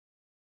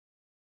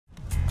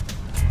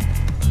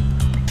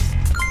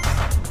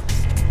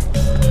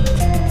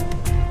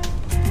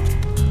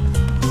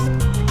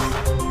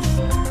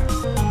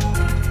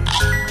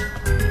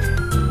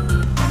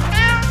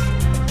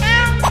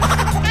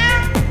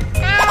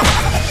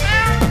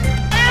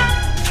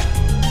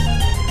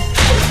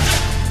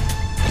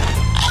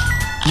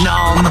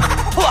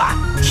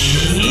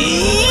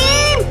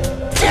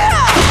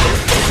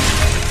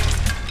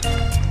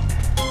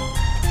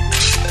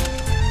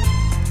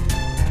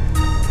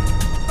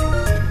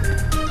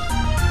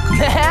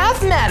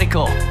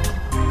Mathematical.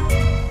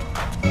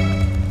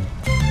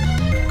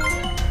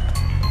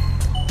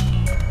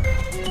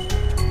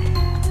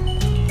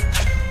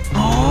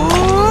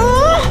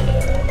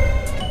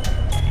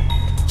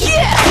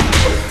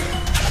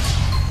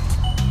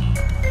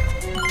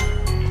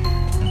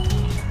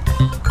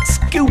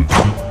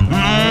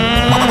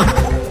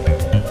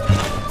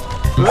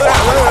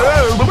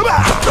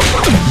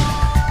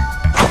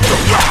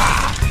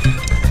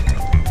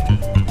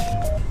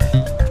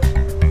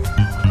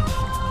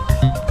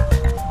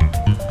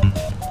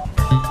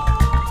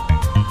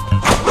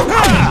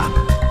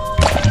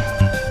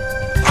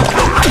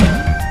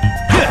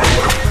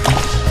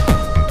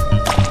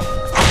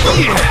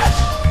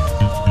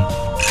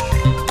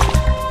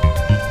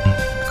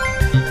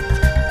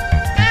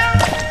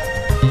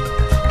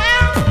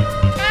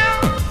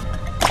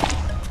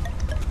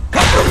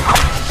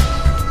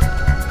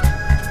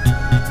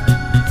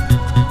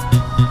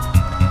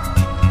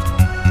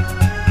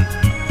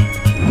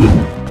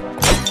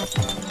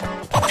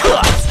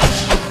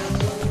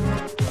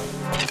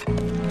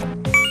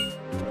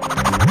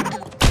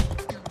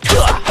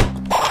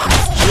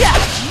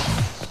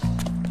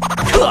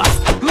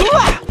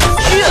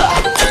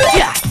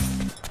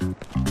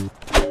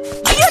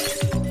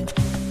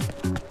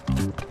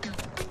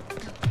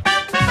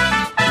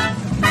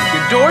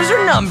 Doors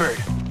are numbered.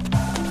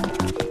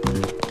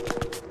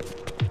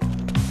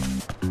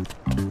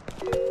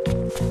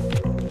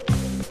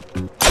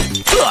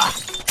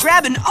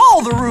 Grabbing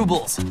all the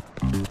rubles.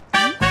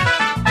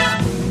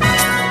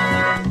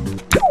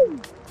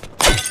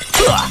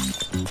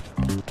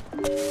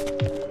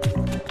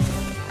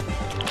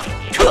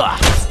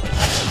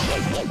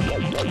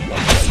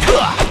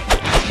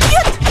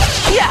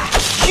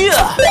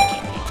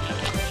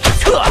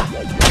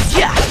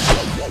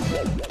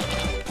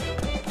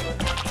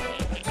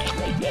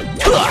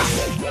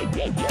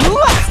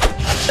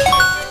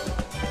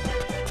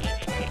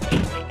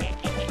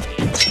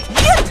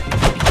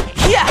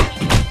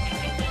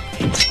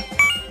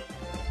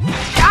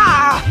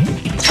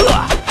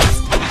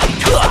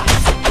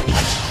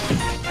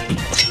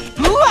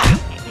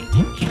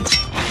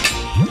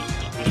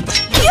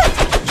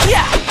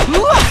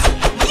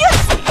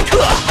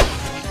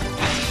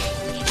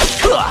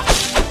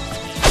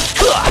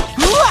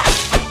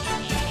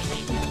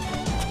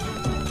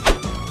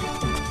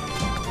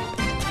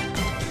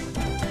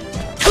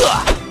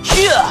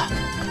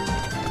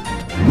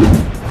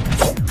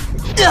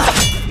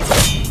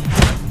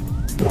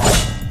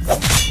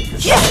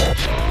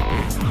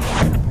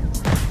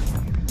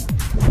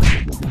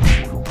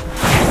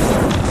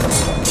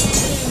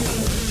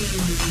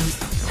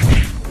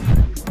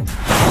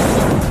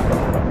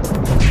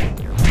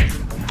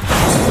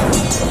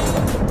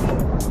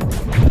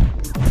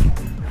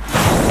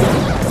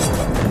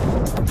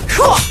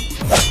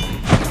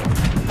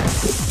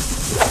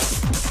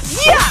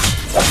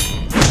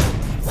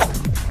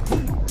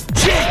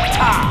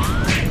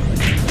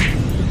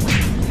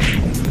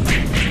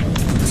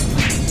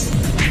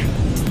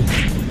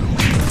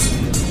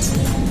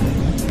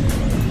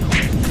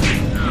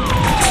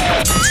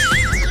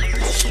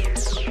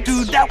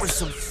 That was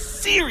some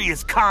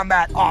serious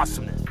combat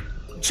awesomeness.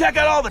 Check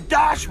out all the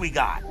dosh we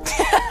got.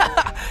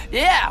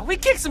 Yeah, we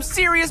kicked some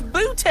serious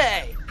booty.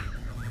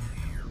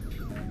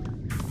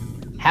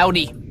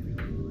 Howdy.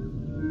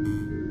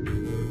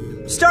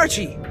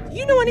 Starchy,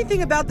 you know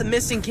anything about the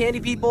missing candy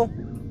people?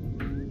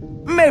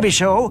 Maybe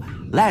so.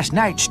 Last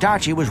night,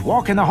 Starchy was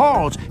walking the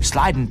halls,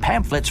 sliding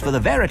pamphlets for the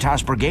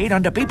Veritas Brigade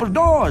under people's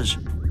doors.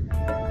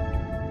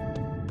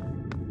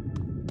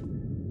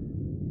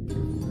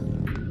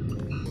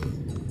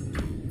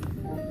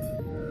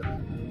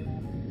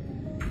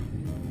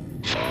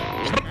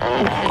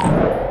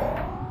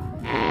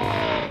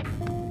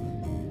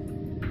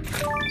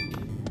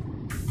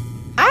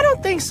 I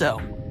don't think so.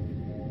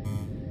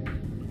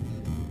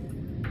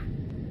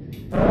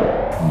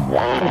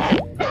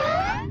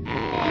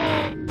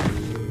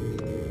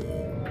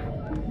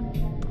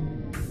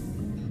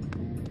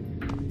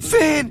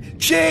 Finn,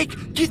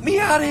 Jake, get me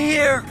out of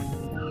here!